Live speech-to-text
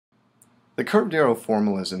The curved arrow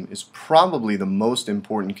formalism is probably the most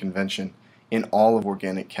important convention in all of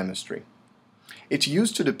organic chemistry. It's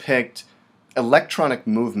used to depict electronic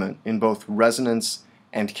movement in both resonance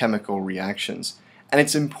and chemical reactions. And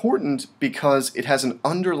it's important because it has an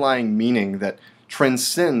underlying meaning that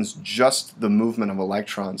transcends just the movement of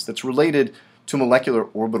electrons that's related to molecular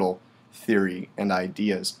orbital theory and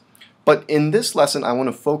ideas. But in this lesson, I want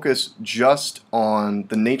to focus just on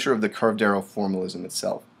the nature of the curved arrow formalism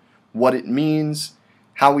itself, what it means,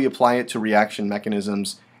 how we apply it to reaction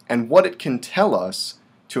mechanisms, and what it can tell us,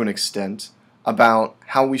 to an extent, about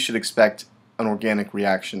how we should expect an organic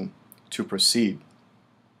reaction to proceed.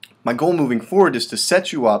 My goal moving forward is to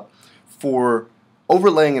set you up for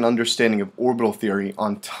overlaying an understanding of orbital theory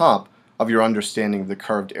on top of your understanding of the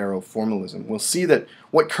curved arrow formalism. We'll see that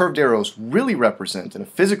what curved arrows really represent in a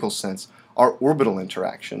physical sense are orbital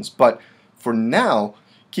interactions. But for now,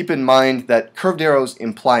 keep in mind that curved arrows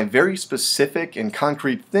imply very specific and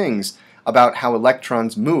concrete things about how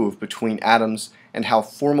electrons move between atoms and how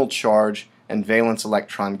formal charge and valence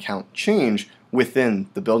electron count change within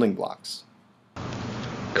the building blocks.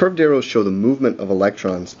 Curved arrows show the movement of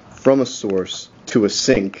electrons from a source to a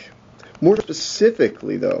sink. More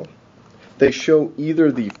specifically, though, they show either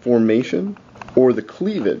the formation or the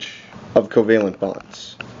cleavage of covalent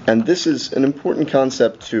bonds. And this is an important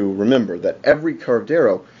concept to remember, that every curved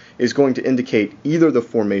arrow is going to indicate either the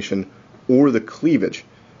formation or the cleavage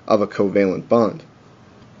of a covalent bond.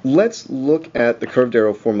 Let's look at the curved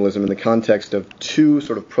arrow formalism in the context of two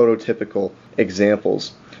sort of prototypical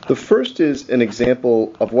examples. The first is an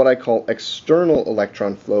example of what I call external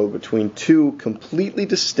electron flow between two completely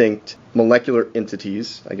distinct molecular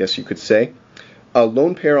entities, I guess you could say, a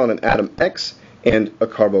lone pair on an atom X and a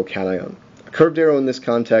carbocation. A curved arrow in this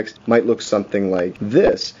context might look something like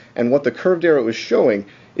this, and what the curved arrow is showing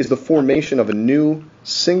is the formation of a new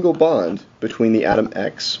single bond between the atom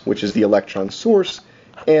X, which is the electron source,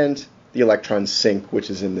 and the electron sink, which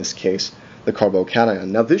is in this case the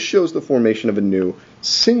carbocation. Now this shows the formation of a new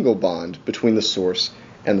single bond between the source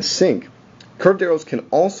and the sink. Curved arrows can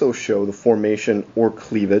also show the formation or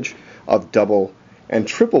cleavage of double and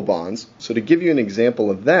triple bonds. So to give you an example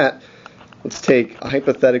of that, let's take a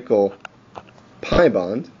hypothetical pi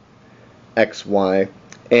bond, XY,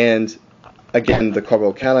 and again the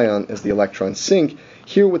carbocation as the electron sink.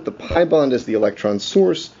 Here with the pi bond as the electron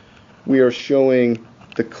source, we are showing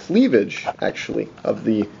the cleavage, actually, of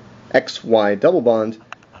the XY double bond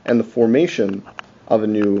and the formation of a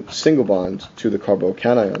new single bond to the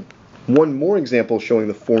carbocation. One more example showing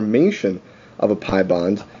the formation of a pi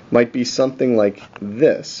bond might be something like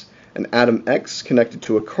this. An atom X connected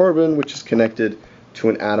to a carbon, which is connected to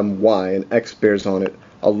an atom Y, and X bears on it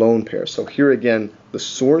a lone pair. So here again, the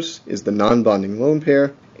source is the non-bonding lone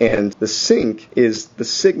pair, and the sink is the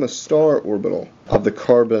sigma star orbital of the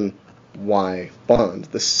carbon Y bond.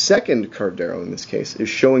 The second curved arrow in this case is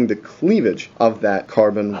showing the cleavage of that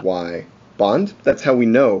carbon Y bond. That's how we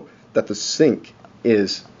know that the sink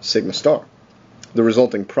is sigma star. The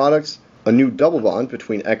resulting products, a new double bond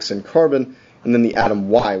between X and carbon, and then the atom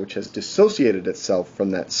Y, which has dissociated itself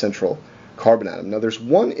from that central carbon atom. Now there's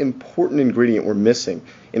one important ingredient we're missing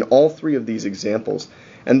in all three of these examples,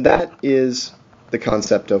 and that is the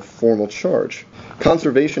concept of formal charge.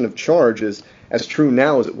 Conservation of charge is as true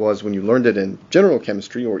now as it was when you learned it in general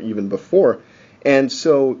chemistry or even before, and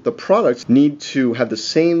so the products need to have the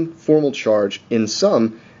same formal charge in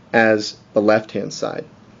sum as the left-hand side.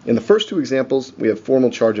 In the first two examples, we have formal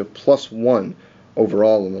charge of +1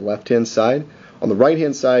 overall on the left-hand side. On the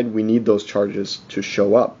right-hand side, we need those charges to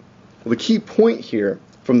show up. Well, the key point here,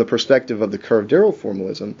 from the perspective of the curved arrow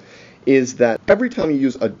formalism, is that every time you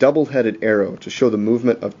use a double-headed arrow to show the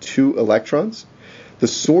movement of two electrons, the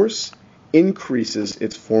source increases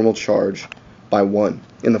its formal charge by 1.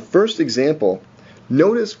 In the first example,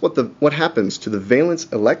 notice what happens to the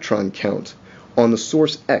valence electron count on the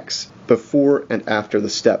source X before and after the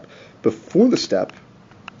step. Before the step,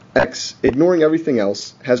 X, ignoring everything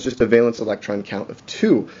else, has just a valence electron count of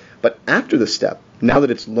 2. But after the step, now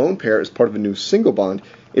that its lone pair is part of a new single bond,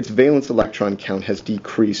 its valence electron count has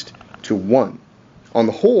decreased to 1. On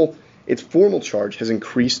the whole, its formal charge has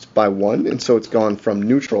increased by 1, and so it's gone from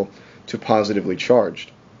neutral to positively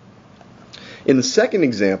charged. In the second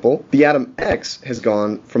example, the atom X has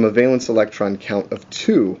gone from a valence electron count of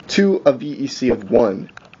 2 to a VEC of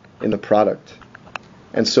 1 in the product.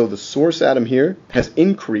 And so the source atom here has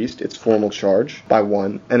increased its formal charge by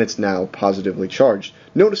 1, and it's now positively charged.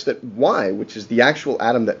 Notice that Y, which is the actual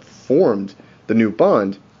atom that formed the new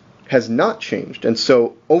bond, has not changed. And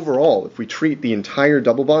so overall, if we treat the entire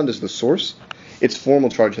double bond as the source, its formal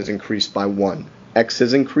charge has increased by 1. X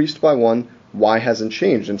has increased by 1, Y hasn't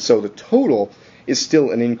changed, and so the total is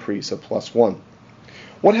still an increase of plus 1.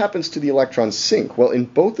 What happens to the electron sink? Well, in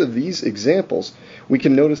both of these examples, we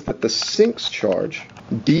can notice that the sink's charge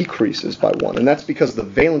decreases by 1, and that's because the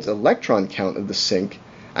valence electron count of the sink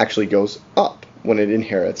actually goes up when it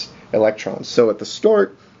inherits electrons. So at the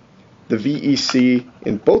start, the VEC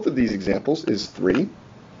in both of these examples is 3,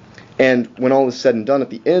 and when all is said and done at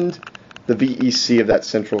the end, the VEC of that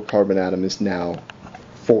central carbon atom is now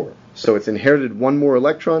 4. So it's inherited 1 more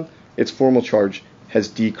electron, its formal charge has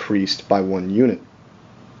decreased by 1 unit.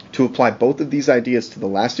 To apply both of these ideas to the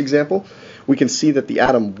last example, we can see that the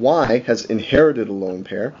atom Y has inherited a lone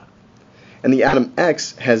pair, and the atom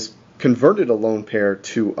X has converted a lone pair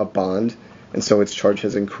to a bond, and so its charge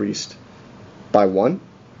has increased by 1,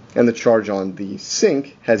 and the charge on the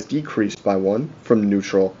sink has decreased by 1 from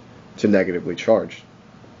neutral to negatively charged.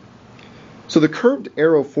 So the curved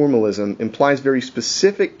arrow formalism implies very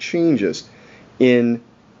specific changes in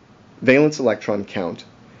valence electron count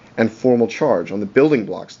and formal charge on the building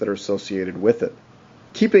blocks that are associated with it.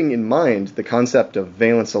 Keeping in mind the concept of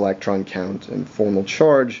valence electron count and formal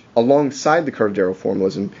charge alongside the curved arrow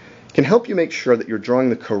formalism can help you make sure that you're drawing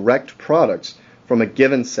the correct products from a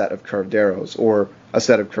given set of curved arrows or a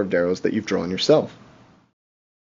set of curved arrows that you've drawn yourself.